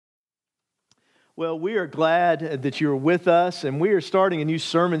Well, we are glad that you're with us, and we are starting a new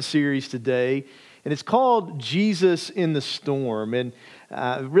sermon series today, and it's called Jesus in the Storm. And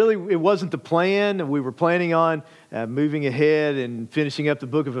really, it wasn't the plan. We were planning on moving ahead and finishing up the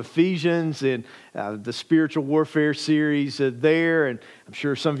book of Ephesians and the spiritual warfare series there. And I'm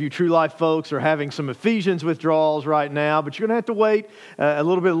sure some of you True Life folks are having some Ephesians withdrawals right now, but you're going to have to wait a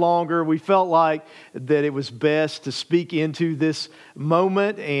little bit longer. We felt like that it was best to speak into this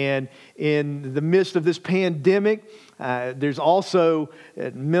moment, and in the midst of this pandemic, there's also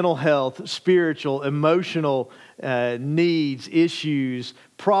mental health, spiritual, emotional needs, issues,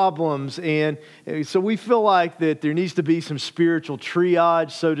 problems, and so we feel like that there needs to be some spiritual triage,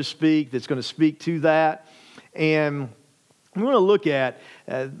 so to speak, that's going to speak to that. And we want to look at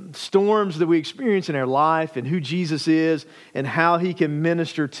storms that we experience in our life and who Jesus is and how He can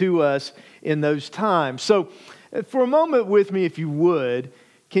minister to us in those times. So for a moment with me, if you would,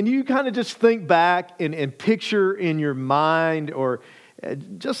 can you kind of just think back and picture in your mind or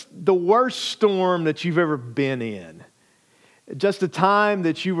just the worst storm that you've ever been in? Just a time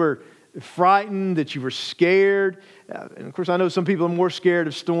that you were frightened, that you were scared. And of course, I know some people are more scared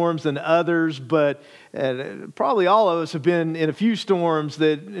of storms than others, but probably all of us have been in a few storms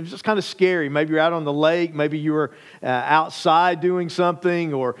that it was just kind of scary. Maybe you're out on the lake, maybe you were outside doing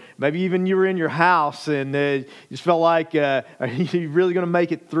something, or maybe even you were in your house and you just felt like, are you really going to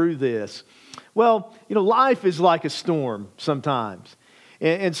make it through this? Well, life is like a storm sometimes.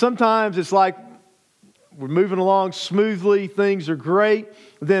 And sometimes it's like we're moving along smoothly, things are great,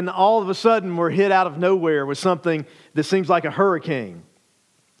 then all of a sudden we're hit out of nowhere with something that seems like a hurricane.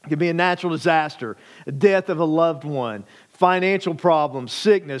 It could be a natural disaster, a death of a loved one, financial problems,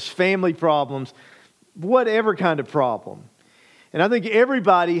 sickness, family problems, whatever kind of problem. And I think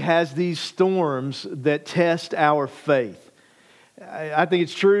everybody has these storms that test our faith. I think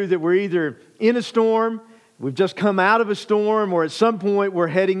it's true that we're either in a storm, we've just come out of a storm, or at some point we're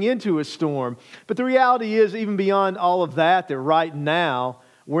heading into a storm. But the reality is, even beyond all of that right now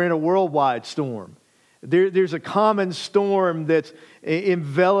we're in a worldwide storm. There's a common storm that's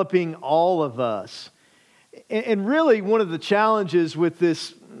enveloping all of us. And really, one of the challenges with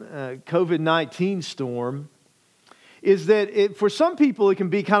this COVID-19 storm is that for some people it can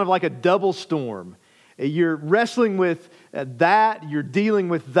be kind of like a double storm. You're wrestling with that, you're dealing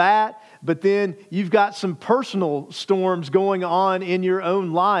with that, but then you've got some personal storms going on in your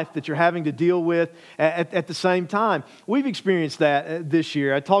own life that you're having to deal with at the same time. We've experienced that this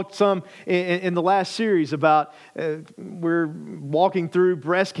year. I talked some in the last series about we're walking through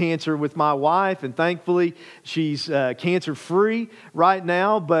breast cancer with my wife, and thankfully she's cancer-free right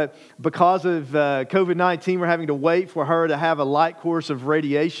now, but because of COVID-19, we're having to wait for her to have a light course of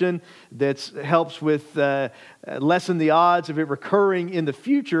radiation that helps with lessen the odds of it recurring in the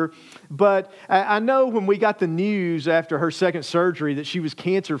future. But I know when we got the news after her second surgery that she was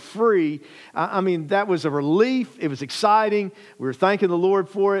cancer-free, I mean, that was a relief. It was exciting. We were thanking the Lord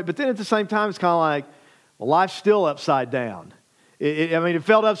for it. But then at the same time, it's kind of like, well, life's still upside down. It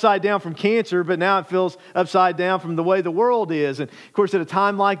felt upside down from cancer, but now it feels upside down from the way the world is. And of course, at a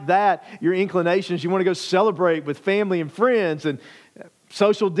time like that, your inclinations, you want to go celebrate with family and friends, and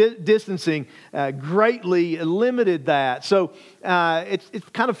social distancing greatly limited that. So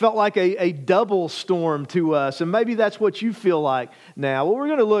it kind of felt like a double storm to us. And maybe that's what you feel like now. Well, we're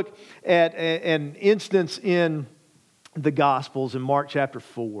going to look at an instance in the Gospels in Mark chapter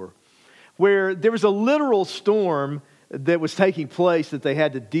 4, where there was a literal storm that was taking place that they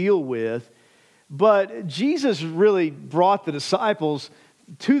had to deal with. But Jesus really brought the disciples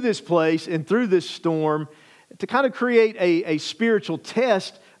to this place and through this storm to kind of create a spiritual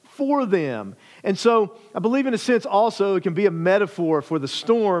test for them. And so I believe in a sense also it can be a metaphor for the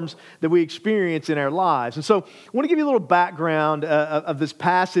storms that we experience in our lives. And so I want to give you a little background of this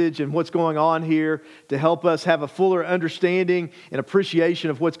passage and what's going on here to help us have a fuller understanding and appreciation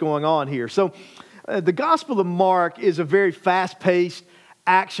of what's going on here. So the Gospel of Mark is a very fast-paced,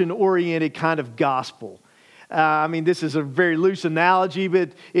 action-oriented kind of gospel. This is a very loose analogy,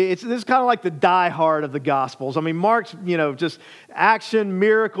 but this is kind of like the Die Hard of the Gospels. Mark's, just action,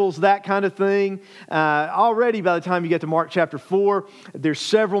 miracles, that kind of thing. Already by the time you get to Mark chapter 4, there's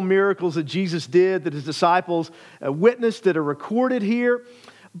several miracles that Jesus did that His disciples witnessed that are recorded here.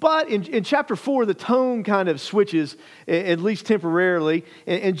 But in chapter 4, the tone kind of switches, at least temporarily,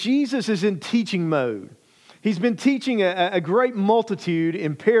 and Jesus is in teaching mode. He's been teaching a great multitude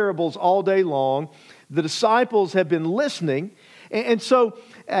in parables all day long. The disciples have been listening. And so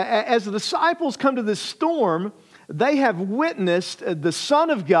as the disciples come to this storm, they have witnessed the Son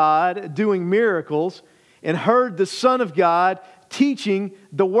of God doing miracles and heard the Son of God teaching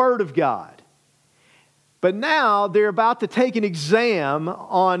the Word of God. But now they're about to take an exam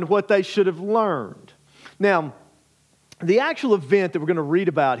on what they should have learned. Now, the actual event that we're going to read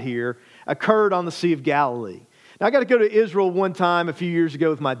about here occurred on the Sea of Galilee. Now, I got to go to Israel one time a few years ago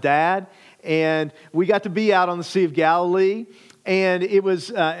with my dad, and we got to be out on the Sea of Galilee, and it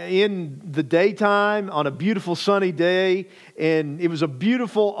was in the daytime on a beautiful sunny day, and it was a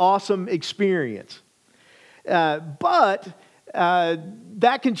beautiful, awesome experience. But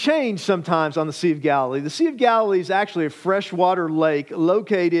that can change sometimes on the Sea of Galilee. The Sea of Galilee is actually a freshwater lake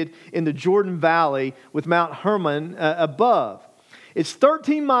located in the Jordan Valley with Mount Hermon above. It's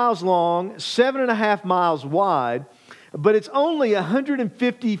 13 miles long, 7.5 miles wide, but it's only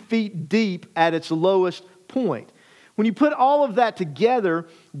 150 feet deep at its lowest point. When you put all of that together,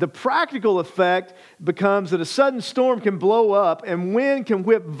 the practical effect becomes that a sudden storm can blow up and wind can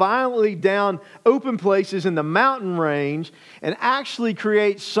whip violently down open places in the mountain range and actually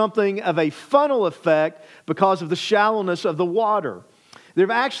create something of a funnel effect because of the shallowness of the water. There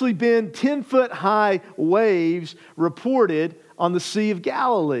have actually been 10-foot high waves reported on the Sea of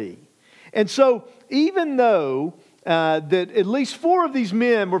Galilee. And so even though that at least 4 of these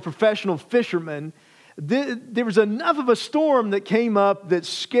men were professional fishermen, there was enough of a storm that came up that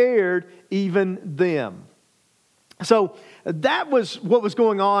scared even them. So that was what was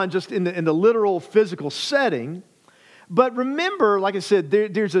going on just in the literal physical setting. But remember, like I said,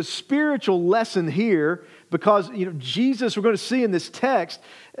 there's a spiritual lesson here because Jesus, we're going to see in this text,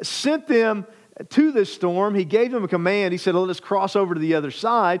 sent them to this storm. He gave them a command. He said, let us cross over to the other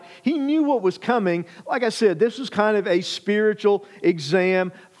side. He knew what was coming. Like I said, this was kind of a spiritual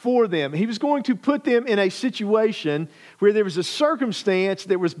exam for them. He was going to put them in a situation where there was a circumstance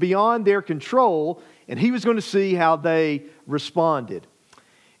that was beyond their control, and he was going to see how they responded.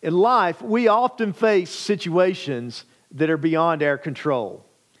 In life, we often face situations that are beyond our control.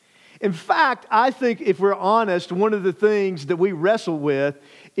 In fact, I think if we're honest, one of the things that we wrestle with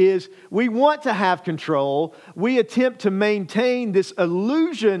is we want to have control. We attempt to maintain this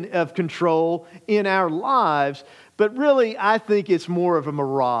illusion of control in our lives, but really I think it's more of a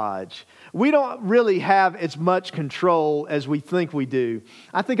mirage. We don't really have as much control as we think we do.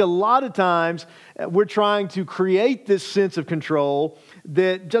 I think a lot of times we're trying to create this sense of control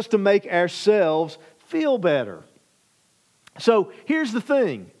that just to make ourselves feel better. So here's the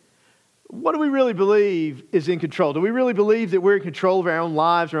thing. What do we really believe is in control? Do we really believe that we're in control of our own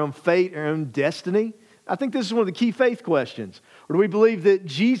lives, our own fate, our own destiny? I think this is one of the key faith questions. Or do we believe that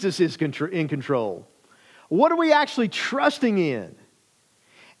Jesus is in control? What are we actually trusting in?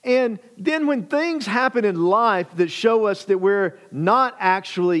 And then when things happen in life that show us that we're not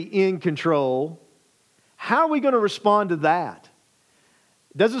actually in control, how are we going to respond to that?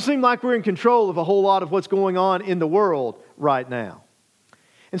 It doesn't seem like we're in control of a whole lot of what's going on in the world right now.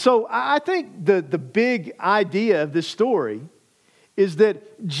 And so I think the big idea of this story is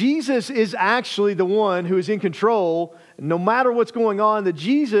that Jesus is actually the one who is in control. No matter what's going on, that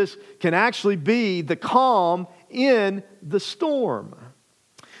Jesus can actually be the calm in the storm.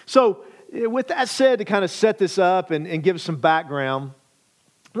 So with that said, to kind of set this up and give us some background,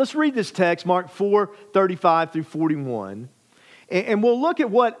 let's read this text, Mark 4:35 through 41. And we'll look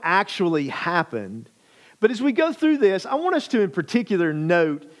at what actually happened. But as we go through this, I want us to in particular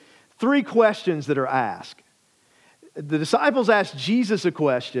note 3 questions that are asked. The disciples asked Jesus a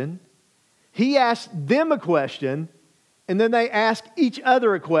question, he asked them a question, and then they ask each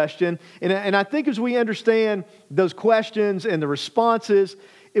other a question. And I think as we understand those questions and the responses,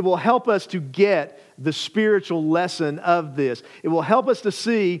 it will help us to get the spiritual lesson of this. It will help us to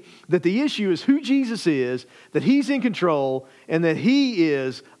see that the issue is who Jesus is, that He's in control, and that He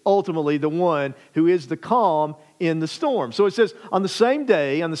is ultimately the one who is the calm in the storm. So it says, on the same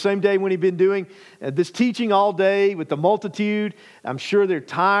day when He'd been doing this teaching all day with the multitude, I'm sure they're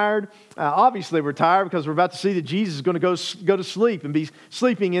tired. Obviously we're tired because we're about to see that Jesus is going to go to sleep and be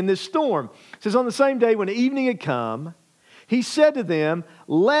sleeping in this storm. It says, on the same day when evening had come, He said to them,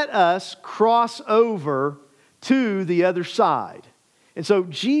 let us cross over to the other side. And so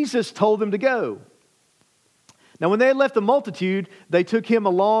Jesus told them to go. Now when they had left the multitude, they took Him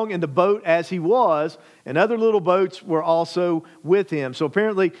along in the boat as He was, and other little boats were also with Him. So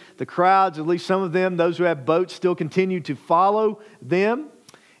apparently the crowds, at least some of them, those who have boats, still continued to follow them.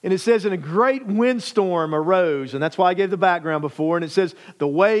 And it says, and a great windstorm arose, and that's why I gave the background before. And it says, the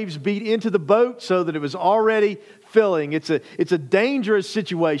waves beat into the boat so that it was already filling. It's a dangerous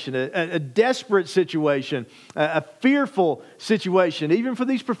situation, a desperate situation, a fearful situation, even for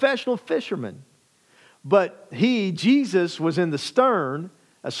these professional fishermen. But Jesus, was in the stern,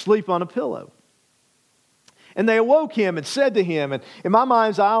 asleep on a pillow. And they awoke him and said to him, and in my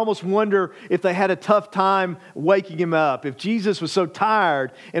mind, I almost wonder if they had a tough time waking him up, if Jesus was so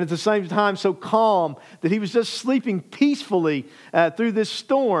tired and at the same time so calm that he was just sleeping peacefully through this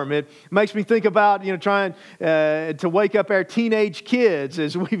storm. It makes me think about, trying to wake up our teenage kids,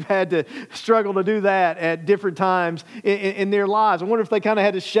 as we've had to struggle to do that at different times in their lives. I wonder if they kind of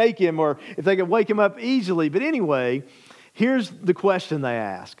had to shake him or if they could wake him up easily. But anyway, here's the question they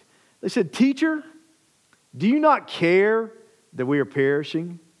ask. They said, "Teacher, do you not care that we are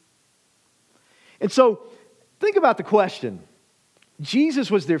perishing?" And so think about the question. Jesus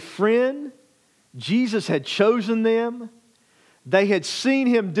was their friend. Jesus had chosen them. They had seen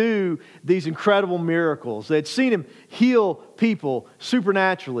him do these incredible miracles. They had seen him heal people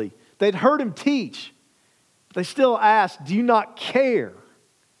supernaturally. They'd heard him teach. But they still asked, "Do you not care?"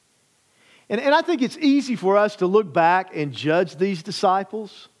 And I think it's easy for us to look back and judge these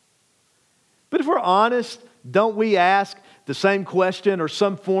disciples. But if we're honest, don't we ask the same question or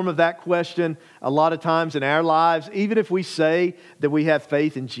some form of that question a lot of times in our lives, even if we say that we have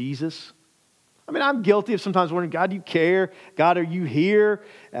faith in Jesus? I mean, I'm guilty of sometimes wondering, God, do you care? God, are you here?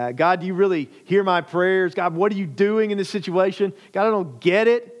 God, do you really hear my prayers? God, what are you doing in this situation? God, I don't get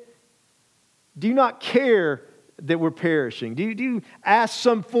it. Do you not care that we're perishing? Do you ask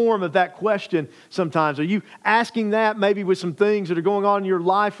some form of that question sometimes? Are you asking that maybe with some things that are going on in your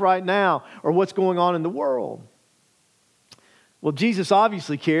life right now or what's going on in the world? Well, Jesus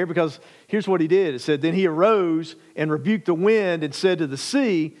obviously cared, because here's what he did. It said, "Then he arose and rebuked the wind and said to the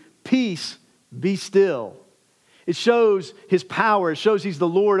sea, 'Peace, be still.'" It shows his power. It shows he's the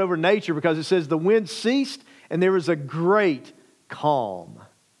Lord over nature, because it says the wind ceased and there was a great calm.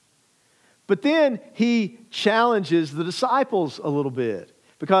 But then he challenges the disciples a little bit,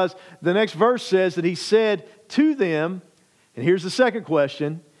 because the next verse says that he said to them, and here's the second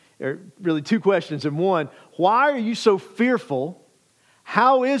question, or really two questions in one: "Why are you so fearful?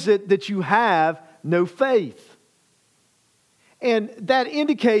 How is it that you have no faith?" And that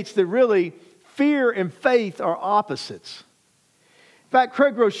indicates that really fear and faith are opposites. In fact,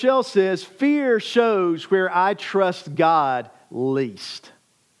 Craig Rochelle says, "Fear shows where I trust God least."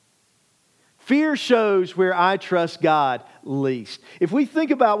 Fear shows where I trust God least. If we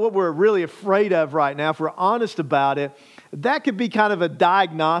think about what we're really afraid of right now, if we're honest about it, that could be kind of a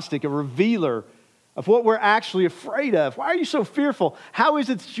diagnostic, a revealer of what we're actually afraid of. Why are you so fearful? How is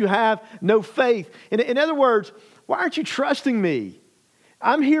it that you have no faith? In other words, why aren't you trusting me?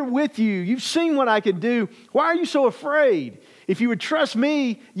 I'm here with you. You've seen what I can do. Why are you so afraid? If you would trust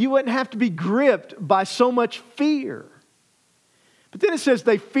me, you wouldn't have to be gripped by so much fear. But then it says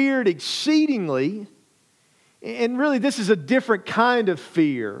they feared exceedingly. And really, this is a different kind of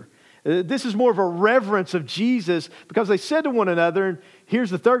fear. This is more of a reverence of Jesus, because they said to one another, and here's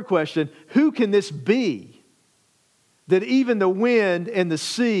the third question: "Who can this be, that even the wind and the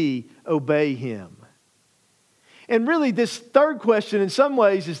sea obey him?" And really, this third question in some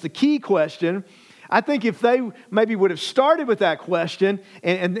ways is the key question. I think if they maybe would have started with that question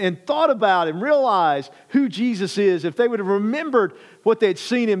and thought about and realized who Jesus is, if they would have remembered what they'd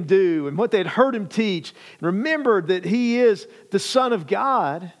seen him do and what they'd heard him teach, and remembered that he is the Son of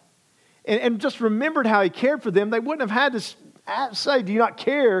God, and just remembered how he cared for them, they wouldn't have had to say, "Do you not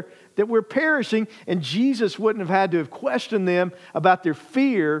care that we're perishing?" And Jesus wouldn't have had to have questioned them about their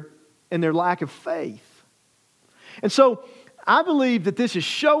fear and their lack of faith. And so I believe that this is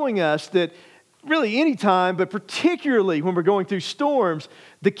showing us that really any time, but particularly when we're going through storms,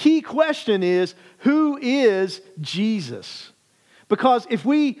 the key question is, who is Jesus? Because if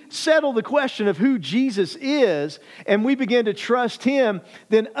we settle the question of who Jesus is and we begin to trust him,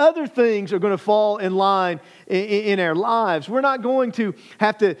 then other things are going to fall in line in our lives. We're not going to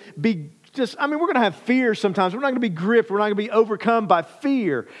have to be we're going to have fear sometimes. We're not going to be gripped. We're not going to be overcome by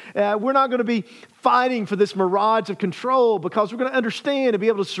fear. We're not going to be fighting for this mirage of control, because we're going to understand and be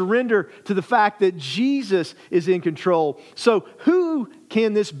able to surrender to the fact that Jesus is in control. So who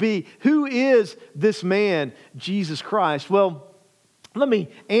can this be? Who is this man, Jesus Christ? Well, let me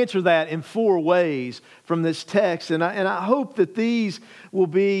answer that in 4 ways from this text. And I hope that these will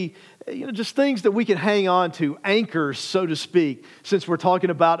be just things that we can hang on to, anchors, so to speak, since we're talking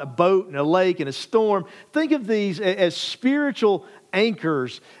about a boat and a lake and a storm. Think of these as spiritual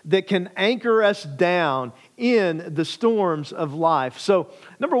anchors that can anchor us down in the storms of life. So,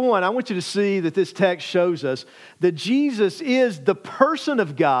 number one, I want you to see that this text shows us that Jesus is the person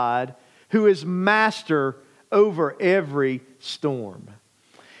of God who is master over every storm.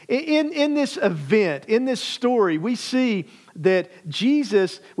 In this event, in this story, we see that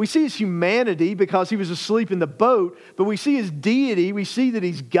Jesus, we see his humanity because he was asleep in the boat, but we see his deity, we see that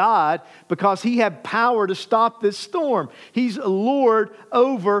he's God because he had power to stop this storm. He's Lord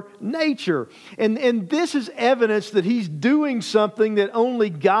over nature. And this is evidence that he's doing something that only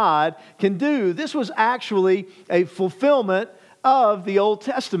God can do. This was actually a fulfillment of the Old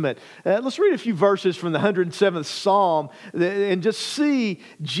Testament. Let's read a few verses from the 107th Psalm and just see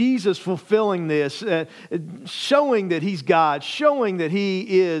Jesus fulfilling this, showing that he's God, showing that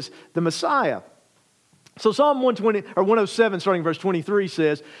he is the Messiah. So Psalm 107, starting verse 23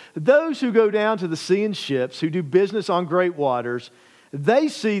 says, "Those who go down to the sea in ships, who do business on great waters, they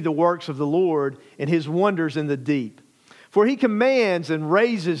see the works of the Lord and his wonders in the deep. For he commands and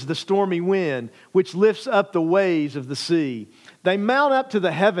raises the stormy wind, which lifts up the waves of the sea. They mount up to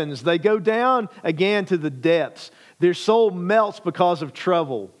the heavens. They go down again to the depths. Their soul melts because of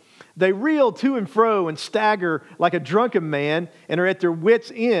trouble. They reel to and fro and stagger like a drunken man and are at their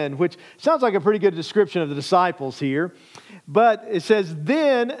wits' end," which sounds like a pretty good description of the disciples here. But it says,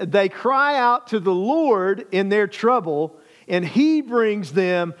 "Then they cry out to the Lord in their trouble, and he brings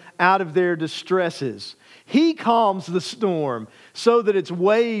them out of their distresses. He calms the storm so that its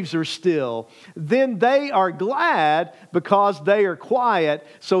waves are still. Then they are glad because they are quiet,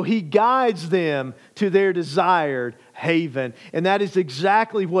 so he guides them to their desired haven." And that is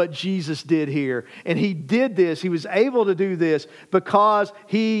exactly what Jesus did here. And he did this, he was able to do this because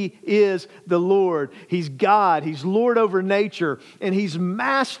he is the Lord. He's God, he's Lord over nature, and he's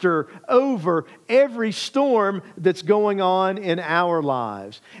master over every storm that's going on in our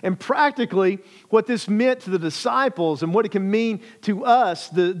lives. And practically, what this meant to the disciples and what it can mean to us,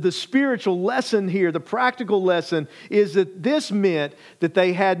 the spiritual lesson here, the practical lesson, is that this meant that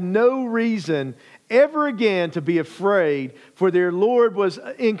they had no reason ever again to be afraid, for their Lord was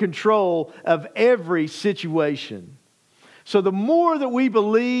in control of every situation. So the more that we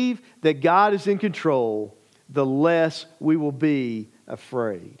believe that God is in control, the less we will be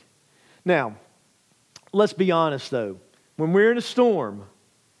afraid. Now, let's be honest though. When we're in a storm,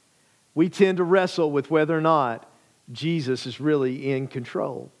 we tend to wrestle with whether or not Jesus is really in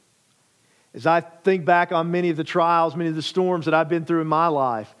control. As I think back on many of the trials, many of the storms that I've been through in my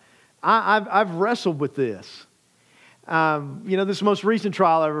life, I've wrestled with this. This most recent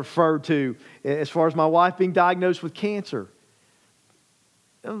trial I referred to, as far as my wife being diagnosed with cancer.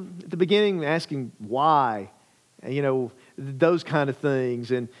 At the beginning, asking why, those kind of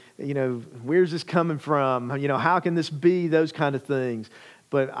things. And, where's this coming from? How can this be? Those kind of things.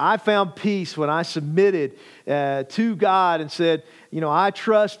 But I found peace when I submitted to God and said, I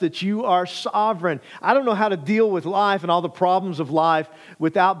trust that you are sovereign. I don't know how to deal with life and all the problems of life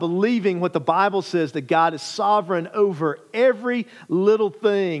without believing what the Bible says, that God is sovereign over every little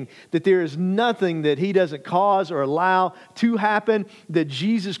thing, that there is nothing that he doesn't cause or allow to happen, that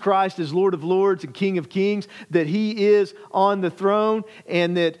Jesus Christ is Lord of Lords and King of Kings, that he is on the throne,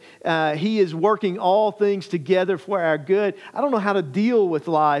 and that he is working all things together for our good. I don't know how to deal with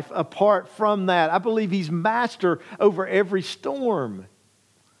life apart from that. I believe he's master over every storm.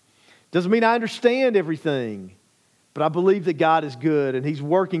 Doesn't mean I understand everything, but I believe that God is good and he's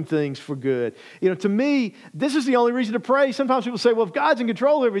working things for good. To me, this is the only reason to pray. Sometimes people say, well, if God's in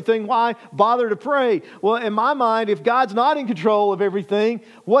control of everything, why bother to pray? Well, in my mind, if God's not in control of everything,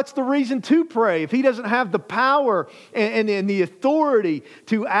 what's the reason to pray? If he doesn't have the power and the authority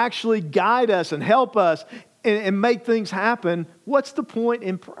to actually guide us and help us and make things happen, what's the point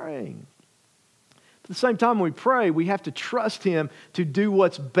in praying? At the same time, when we pray, we have to trust him to do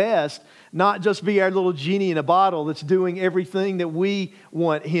what's best, not just be our little genie in a bottle that's doing everything that we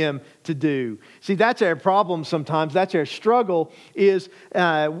want him to do. See, that's our problem sometimes. That's our struggle is,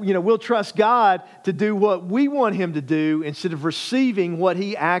 we'll trust God to do what we want him to do instead of receiving what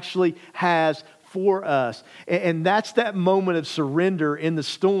he actually has for us. And that's that moment of surrender in the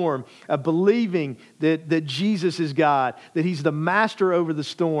storm, of believing that Jesus is God, that he's the master over the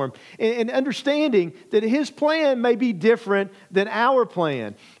storm, and understanding that his plan may be different than our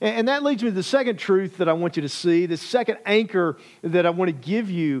plan. And that leads me to the second truth that I want you to see, the second anchor that I want to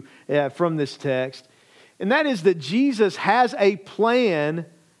give you from this text, and that is that Jesus has a plan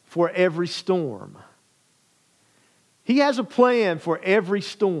for every storm. He has a plan for every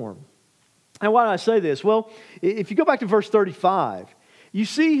storm. And why do I say this? Well, if you go back to verse 35, you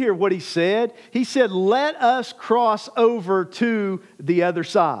see here what he said. He said, let us cross over to the other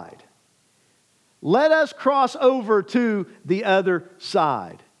side. Let us cross over to the other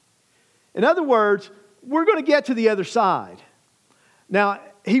side. In other words, we're going to get to the other side. Now,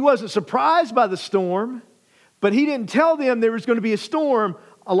 he wasn't surprised by the storm, but he didn't tell them there was going to be a storm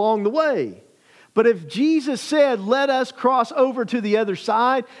along the way. But if Jesus said, let us cross over to the other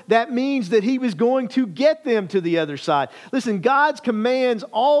side, that means that he was going to get them to the other side. Listen, God's commands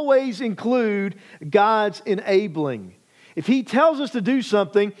always include God's enabling. If he tells us to do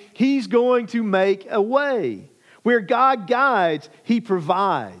something, he's going to make a way. Where God guides, he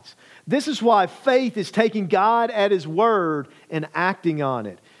provides. This is why faith is taking God at his word and acting on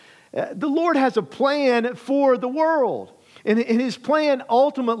it. The Lord has a plan for the world. And his plan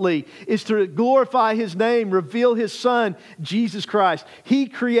ultimately is to glorify his name, reveal his son, Jesus Christ. He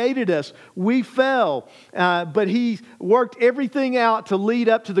created us. We fell, but he worked everything out to lead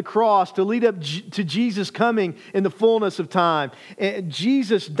up to the cross, to lead up to Jesus coming in the fullness of time. And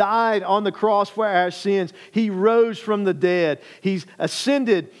Jesus died on the cross for our sins. He rose from the dead. He's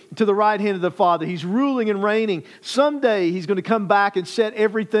ascended to the right hand of the Father. He's ruling and reigning. Someday he's going to come back and set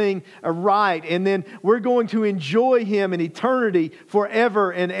everything right. And then we're going to enjoy him in eternity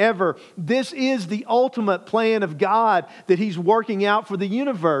forever and ever. This is the ultimate plan of God that he's working out for the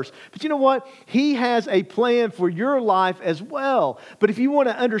universe. But you know what? He has a plan for your life as well. But if you want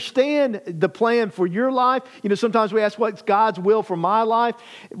to understand the plan for your life, sometimes we ask, what's God's will for my life?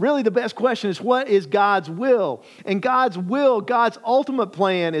 Really, the best question is, what is God's will? And God's will, God's ultimate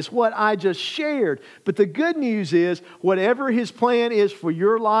plan is what I just shared. But the good news is, whatever his plan is for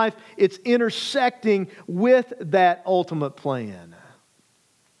your life, it's intersecting with that ultimate plan.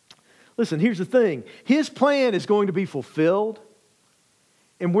 Listen, here's the thing. His plan is going to be fulfilled,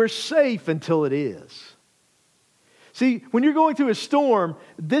 and we're safe until it is. See, when you're going through a storm,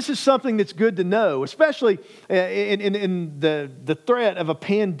 this is something that's good to know, especially in the threat of a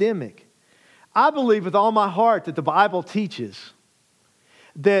pandemic. I believe with all my heart that the Bible teaches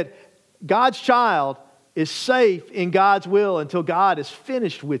that God's child is safe in God's will until God is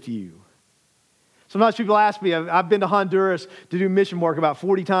finished with you. Sometimes people ask me, I've been to Honduras to do mission work about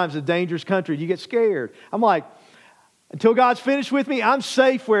 40 times, a dangerous country. You get scared. I'm like, until God's finished with me, I'm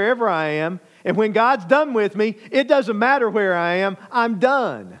safe wherever I am. And when God's done with me, it doesn't matter where I am, I'm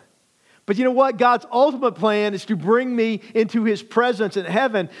done. But you know what? God's ultimate plan is to bring me into his presence in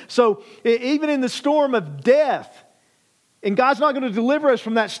heaven. So even in the storm of death, and God's not going to deliver us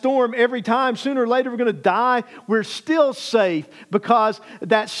from that storm every time. Sooner or later we're going to die. We're still safe because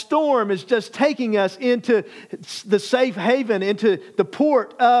that storm is just taking us into the safe haven, into the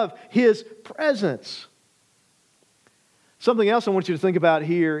port of his presence. Something else I want you to think about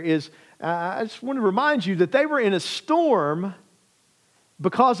here is, I just want to remind you that they were in a storm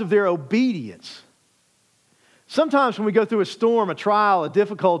because of their obedience. Sometimes when we go through a storm, a trial, a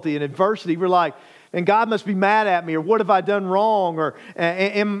difficulty, an adversity, we're like, and God must be mad at me, or what have I done wrong, or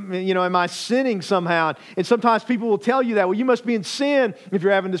am I sinning somehow? And sometimes people will tell you that, well, you must be in sin if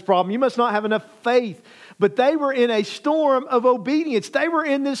you're having this problem. You must not have enough faith. But they were in a storm of obedience. They were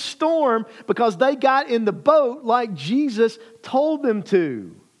in this storm because they got in the boat like Jesus told them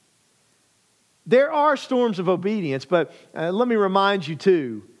to. There are storms of obedience, but let me remind you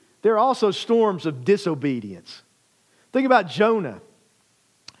too, there are also storms of disobedience. Think about Jonah.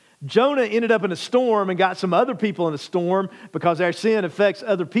 Jonah ended up in a storm and got some other people in a storm because our sin affects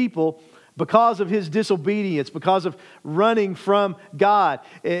other people because of his disobedience, because of running from God.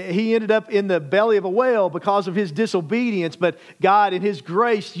 He ended up in the belly of a whale because of his disobedience, but God in his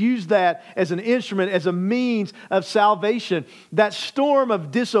grace used that as an instrument, as a means of salvation. That storm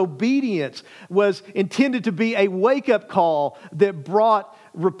of disobedience was intended to be a wake-up call that brought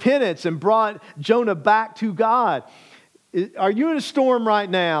repentance and brought Jonah back to God. Are you in a storm right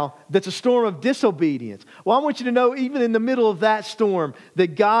now that's a storm of disobedience? Well, I want you to know, even in the middle of that storm,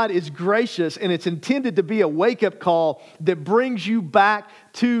 that God is gracious and it's intended to be a wake-up call that brings you back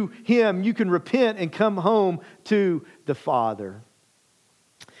to him. You can repent and come home to the Father.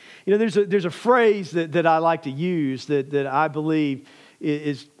 There's a phrase that I like to use that I believe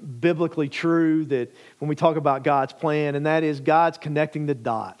is biblically true, that when we talk about God's plan, and that is God's connecting the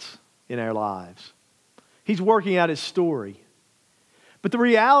dots in our lives. He's working out his story. But the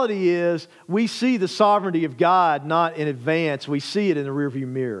reality is, we see the sovereignty of God not in advance. We see it in the rearview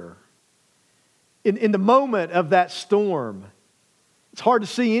mirror. In the moment of that storm, it's hard to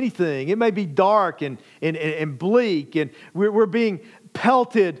see anything. It may be dark and bleak, and we're being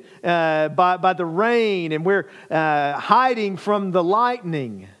pelted by the rain, and we're hiding from the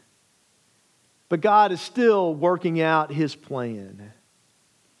lightning. But God is still working out his plan.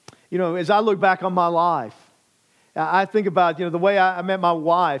 As I look back on my life, I think about, the way I met my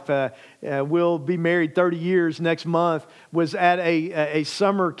wife. We'll be married 30 years next month. Was at a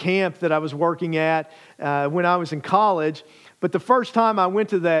summer camp that I was working at when I was in college. But the first time I went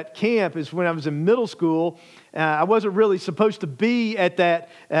to that camp is when I was in middle school. I wasn't really supposed to be at that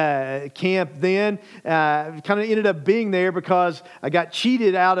camp then. Kind of ended up being there because I got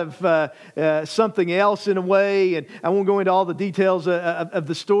cheated out of something else in a way, and I won't go into all the details of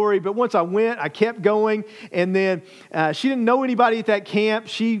the story, but once I went, I kept going, and then she didn't know anybody at that camp.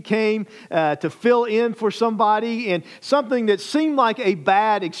 She came to fill in for somebody, and something that seemed like a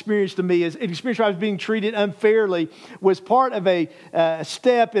bad experience to me, as an experience where I was being treated unfairly, was part of a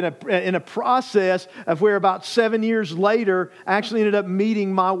step in a process of where about 7 years later, I actually ended up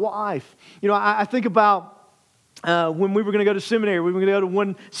meeting my wife. You know, I think about when we were going to go to seminary. We were going to go to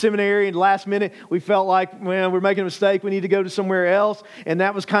one seminary, and last minute we felt like, well, we're making a mistake. We need to go to somewhere else, and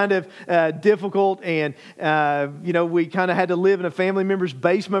that was kind of difficult. And we kind of had to live in a family member's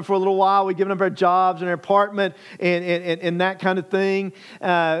basement for a little while. We'd given up our jobs and our apartment and that kind of thing.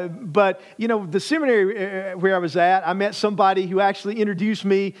 But the seminary where I was at, I met somebody who actually introduced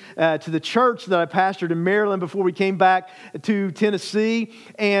me to the church that I pastored in Maryland before we came back to Tennessee.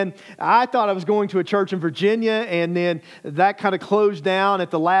 And I thought I was going to a church in Virginia. And then that kind of closed down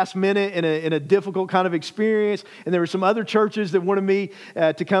at the last minute in a difficult kind of experience. And there were some other churches that wanted me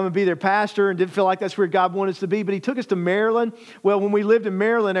to come and be their pastor, and didn't feel like that's where God wanted us to be. But He took us to Maryland. Well, when we lived in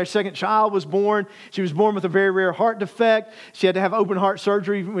Maryland, our second child was born. She was born with a very rare heart defect. She had to have open heart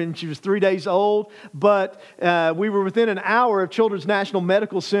surgery when she was 3 days old. But we were within an hour of Children's National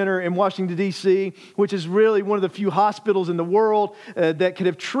Medical Center in Washington, D.C., which is really one of the few hospitals in the world that could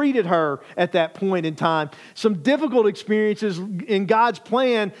have treated her at that point in time. Some difficult experiences in God's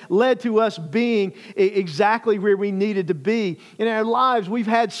plan led to us being exactly where we needed to be. In our lives, we've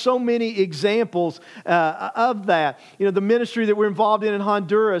had so many examples of that. The ministry that we're involved in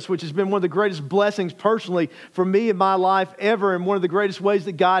Honduras, which has been one of the greatest blessings personally for me in my life ever, and one of the greatest ways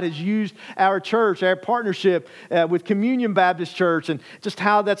that God has used our church, our partnership with Communion Baptist Church, and just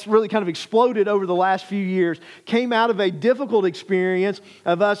how that's really kind of exploded over the last few years, came out of a difficult experience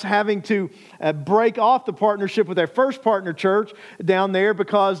of us having to break off the partnership with our first partner church down there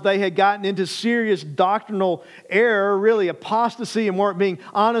because they had gotten into serious doctrinal error, really apostasy, and weren't being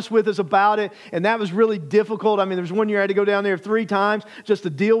honest with us about it. And that was really difficult. I mean, there was one year I had to go down there 3 times just to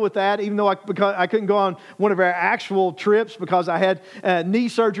deal with that, even though because I couldn't go on one of our actual trips because I had knee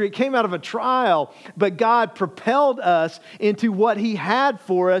surgery. It came out of a trial, but God propelled us into what He had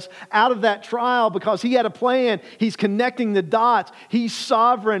for us out of that trial because He had a plan. He's connecting the dots. He's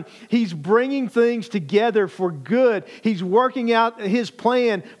sovereign. He's bringing things together for good. He's working out His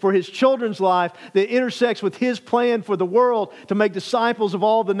plan for His children's life that intersects with His plan for the world to make disciples of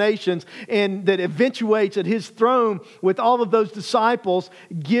all the nations, and that eventuates at His throne with all of those disciples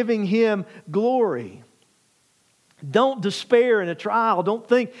giving Him glory. Don't despair in a trial. Don't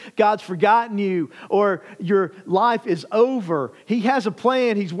think God's forgotten you or your life is over. He has a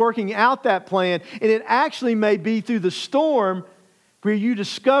plan. He's working out that plan, and it actually may be through the storm where you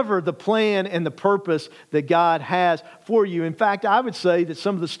discover the plan and the purpose that God has for you. In fact, I would say that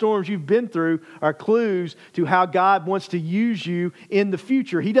some of the storms you've been through are clues to how God wants to use you in the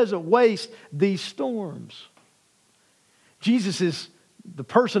future. He doesn't waste these storms. Jesus is the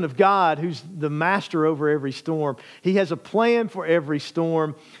person of God who's the master over every storm. He has a plan for every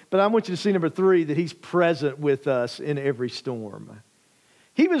storm, but I want you to see number 3, that He's present with us in every storm.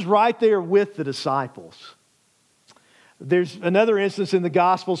 He was right there with the disciples. There's another instance in the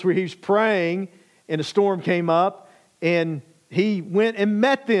Gospels where He was praying and a storm came up and He went and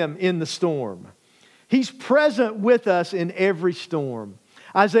met them in the storm. He's present with us in every storm.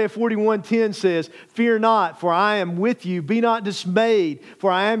 Isaiah 41:10 says, "Fear not, for I am with you. Be not dismayed, for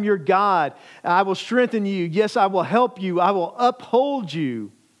I am your God. I will strengthen you. Yes, I will help you. I will uphold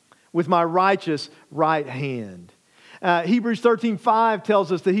you with my righteous right hand." Hebrews 13:5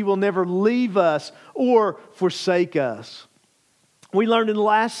 tells us that He will never leave us or forsake us. We learned in the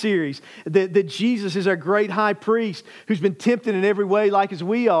last series that Jesus is our great high priest who's been tempted in every way like as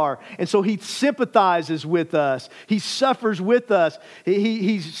we are. And so He sympathizes with us. He suffers with us.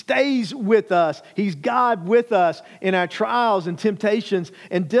 He stays with us. He's God with us in our trials and temptations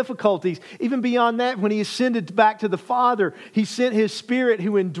and difficulties. Even beyond that, when He ascended back to the Father, He sent His Spirit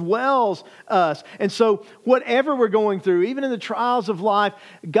who indwells us. And so whatever we're going through, even in the trials of life,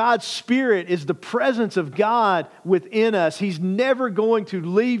 God's Spirit is the presence of God within us. He's never going to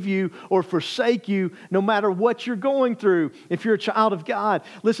leave you or forsake you no matter what you're going through if you're a child of God.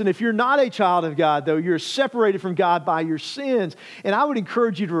 Listen, if you're not a child of God, though, you're separated from God by your sins. And I would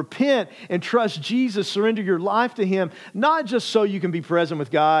encourage you to repent and trust Jesus, surrender your life to Him, not just so you can be present with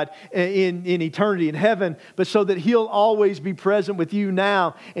God in eternity in heaven, but so that He'll always be present with you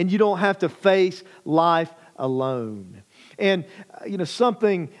now and you don't have to face life alone. And,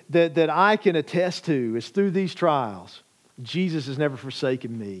 something that I can attest to is through these trials, Jesus has never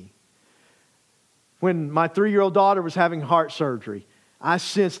forsaken me. When my 3-year-old daughter was having heart surgery, I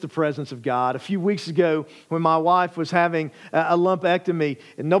sensed the presence of God. A few weeks ago, when my wife was having a lumpectomy,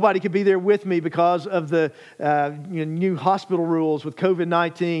 and nobody could be there with me because of the new hospital rules with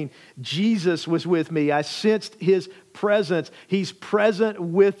COVID-19, Jesus was with me. I sensed His presence. He's present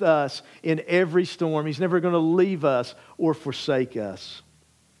with us in every storm. He's never going to leave us or forsake us.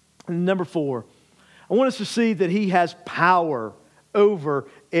 And number 4, I want us to see that He has power over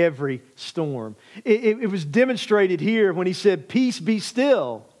every storm. It was demonstrated here when He said, "Peace, be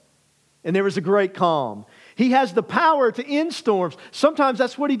still," and there was a great calm. He has the power to end storms. Sometimes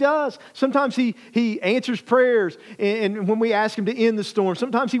that's what He does. Sometimes He answers prayers, and when we ask Him to end the storm,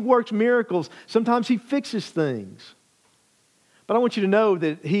 sometimes He works miracles. Sometimes He fixes things. But I want you to know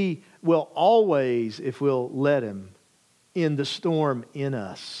that He will always, if we'll let Him, end the storm in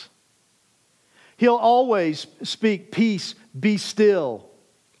us. He'll always speak peace, be still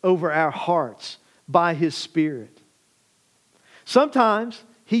over our hearts by His Spirit. Sometimes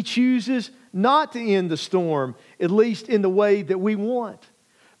He chooses not to end the storm, at least in the way that we want.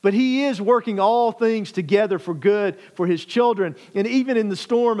 But He is working all things together for good for His children. And even in the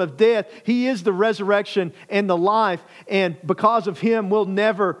storm of death, He is the resurrection and the life. And because of Him, we'll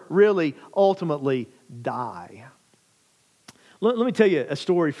never really ultimately die. Let me tell you a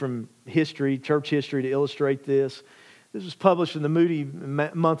story from history, church history, to illustrate this. This was published in the Moody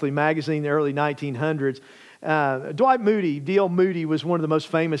Monthly Magazine in the early 1900s. Dwight Moody, D.L. Moody, was one of the most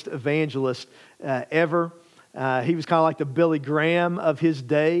famous evangelists ever. He was kind of like the Billy Graham of his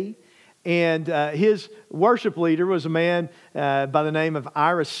day. And his worship leader was a man by the name of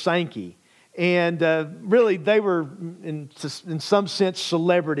Ira Sankey. And really, they were, in some sense,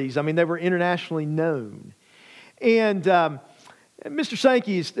 celebrities. I mean, they were internationally known. And Mr.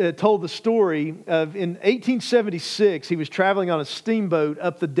 Sankey told the story of in 1876, he was traveling on a steamboat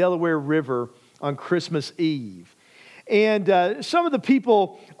up the Delaware River on Christmas Eve. And some of the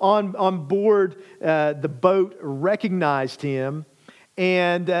people on board the boat recognized him,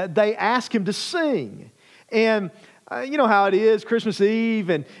 and they asked him to sing. And you know how it is, Christmas Eve,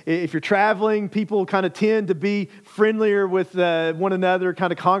 and if you're traveling, people kind of tend to be friendlier with one another,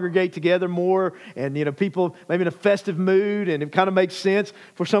 kind of congregate together more, and people maybe in a festive mood, and it kind of makes sense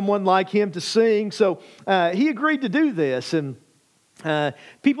for someone like him to sing. So he agreed to do this, and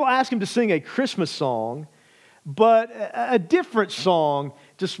people asked him to sing a Christmas song, but a different song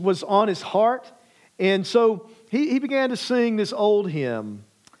just was on his heart, and so he began to sing this old hymn,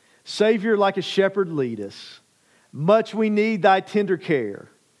 "Savior, like a shepherd lead us. Much we need Thy tender care.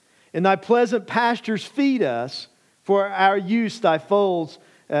 In Thy pleasant pastures feed us. For our use Thy folds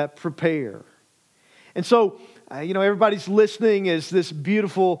prepare." And so, everybody's listening as this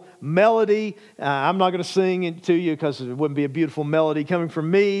beautiful melody. I'm not going to sing it to you because it wouldn't be a beautiful melody coming from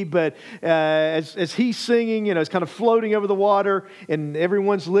me. But as he's singing, it's kind of floating over the water, and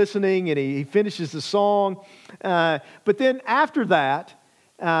everyone's listening, and he finishes the song. But then after that,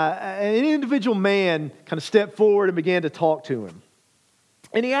 an individual man kind of stepped forward and began to talk to him.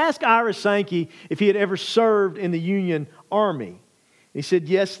 And he asked Ira Sankey if he had ever served in the Union Army. He said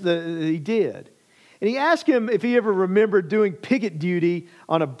yes, he did. And he asked him if he ever remembered doing picket duty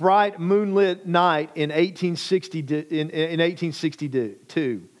on a bright moonlit night in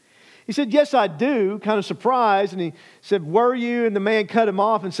 1862. He said, "Yes, I do," kind of surprised. And he said, "Were you?" And the man cut him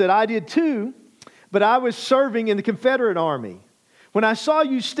off and said, "I did too, but I was serving in the Confederate Army. When I saw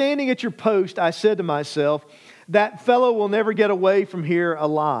you standing at your post, I said to myself, that fellow will never get away from here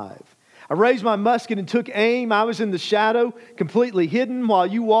alive. I raised my musket and took aim. I was in the shadow, completely hidden, while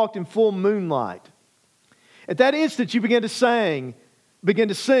you walked in full moonlight. At that instant, you began to sing,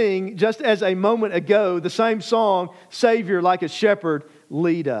 just as a moment ago, the same song, Savior, like a shepherd,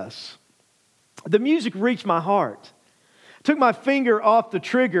 lead us. The music reached my heart. I took my finger off the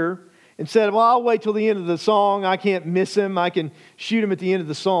trigger and said, well, I'll wait till the end of the song. I can't miss him. I can shoot him at the end of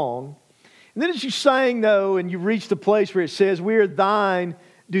the song. And then as you sang, though, and you reached the place where it says, we are thine,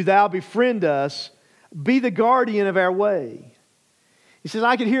 do thou befriend us, be the guardian of our way. He says,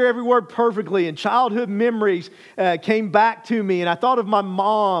 I could hear every word perfectly, and childhood memories came back to me. And I thought of my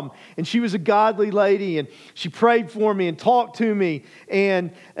mom, and she was a godly lady, and she prayed for me and talked to me.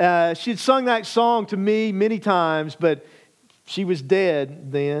 And she had sung that song to me many times, but she was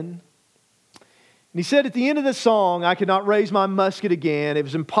dead then. And he said, at the end of the song, I could not raise my musket again. It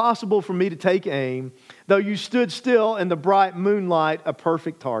was impossible for me to take aim, though you stood still in the bright moonlight, a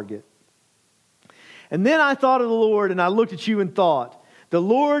perfect target. And then I thought of the Lord, and I looked at you and thought, The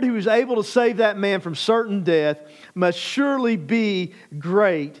Lord who is able to save that man from certain death must surely be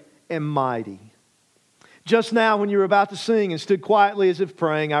great and mighty. Just now when you were about to sing and stood quietly as if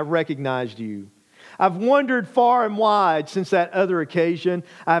praying, I recognized you. I've wandered far and wide since that other occasion.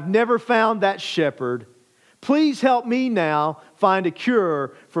 I've never found that shepherd. Please help me now find a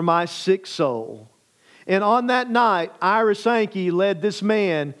cure for my sick soul. And on that night, Ira Sankey led this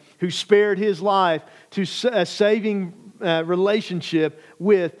man who spared his life to a saving relationship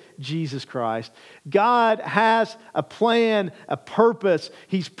with Jesus Christ. God has a plan, a purpose.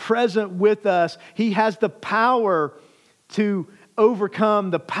 He's present with us. He has the power to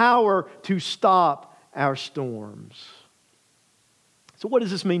overcome, the power to stop our storms. So what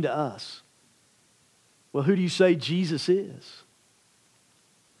does this mean to us? Well, who do you say Jesus is?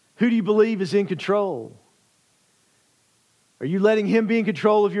 Who do you believe is in control? Are you letting Him be in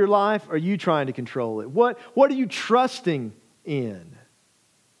control of your life? Or are you trying to control it? What are you trusting in?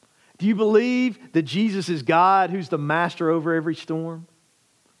 Do you believe that Jesus is God who's the master over every storm?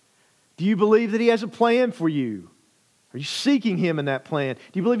 Do you believe that He has a plan for you? Are you seeking Him in that plan?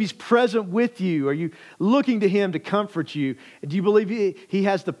 Do you believe He's present with you? Are you looking to Him to comfort you? And do you believe He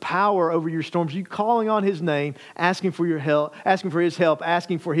has the power over your storms? Are you calling on His name, asking for your help, asking for His help,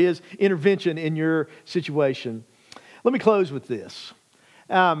 asking for His intervention in your situation? Let me close with this.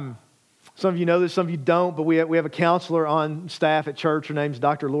 Some of you know this, some of you don't, but we have a counselor on staff at church. Her name's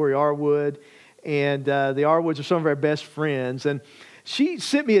Dr. Lori Arwood, and the Arwoods are some of our best friends. And she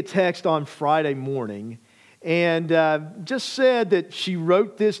sent me a text on Friday morning and just said that she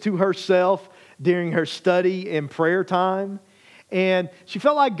wrote this to herself during her study and prayer time. And she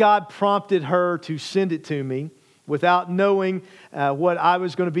felt like God prompted her to send it to me without knowing what I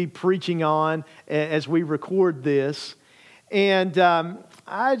was going to be preaching on as we record this. And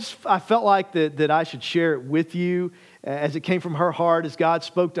I felt like that I should share it with you as it came from her heart, as God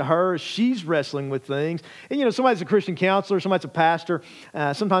spoke to her, as she's wrestling with things. And you know, somebody's a Christian counselor, somebody's a pastor.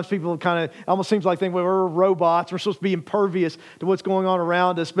 Sometimes people kind of, almost seems like think we're robots. We're supposed to be impervious to what's going on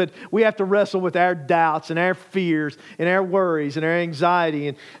around us. But we have to wrestle with our doubts and our fears and our worries and our anxiety.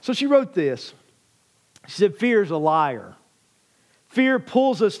 And so she wrote this. She said, fear is a liar. Fear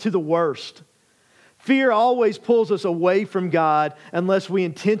pulls us to the worst. Fear always pulls us away from God unless we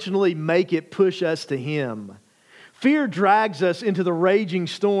intentionally make it push us to Him. Fear drags us into the raging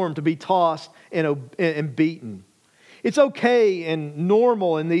storm to be tossed and beaten. It's okay and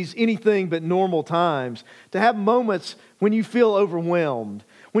normal in these anything but normal times to have moments when you feel overwhelmed,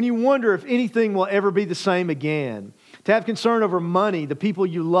 when you wonder if anything will ever be the same again, to have concern over money, the people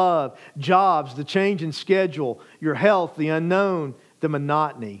you love, jobs, the change in schedule, your health, the unknown, the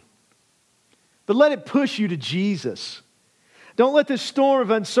monotony. But let it push you to Jesus. Don't let this storm of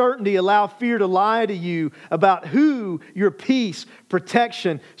uncertainty allow fear to lie to you about who your peace,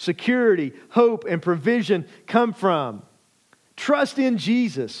 protection, security, hope, and provision come from. Trust in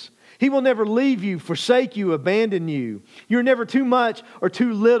Jesus. He will never leave you, forsake you, abandon you. You're never too much or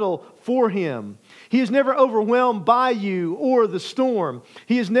too little for Him. He is never overwhelmed by you or the storm.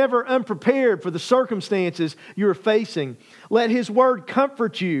 He is never unprepared for the circumstances you're facing. Let His word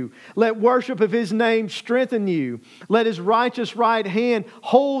comfort you. Let worship of His name strengthen you. Let His righteous right hand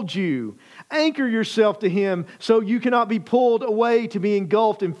hold you. Anchor yourself to Him so you cannot be pulled away to be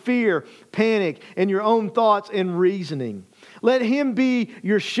engulfed in fear, panic, and your own thoughts and reasoning. Let Him be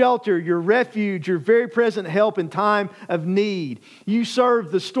your shelter, your refuge, your very present help in time of need. You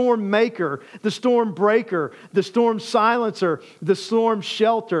serve the storm maker, the storm breaker, the storm silencer, the storm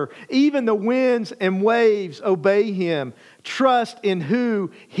shelter. Even the winds and waves obey Him. Trust in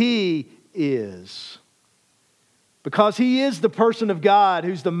who He is. Because He is the person of God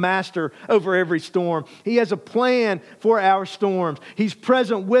who's the master over every storm. He has a plan for our storms. He's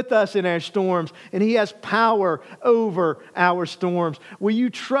present with us in our storms, and He has power over our storms. Will you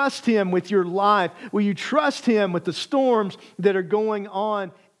trust Him with your life? Will you trust Him with the storms that are going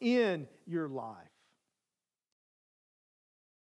on in your life?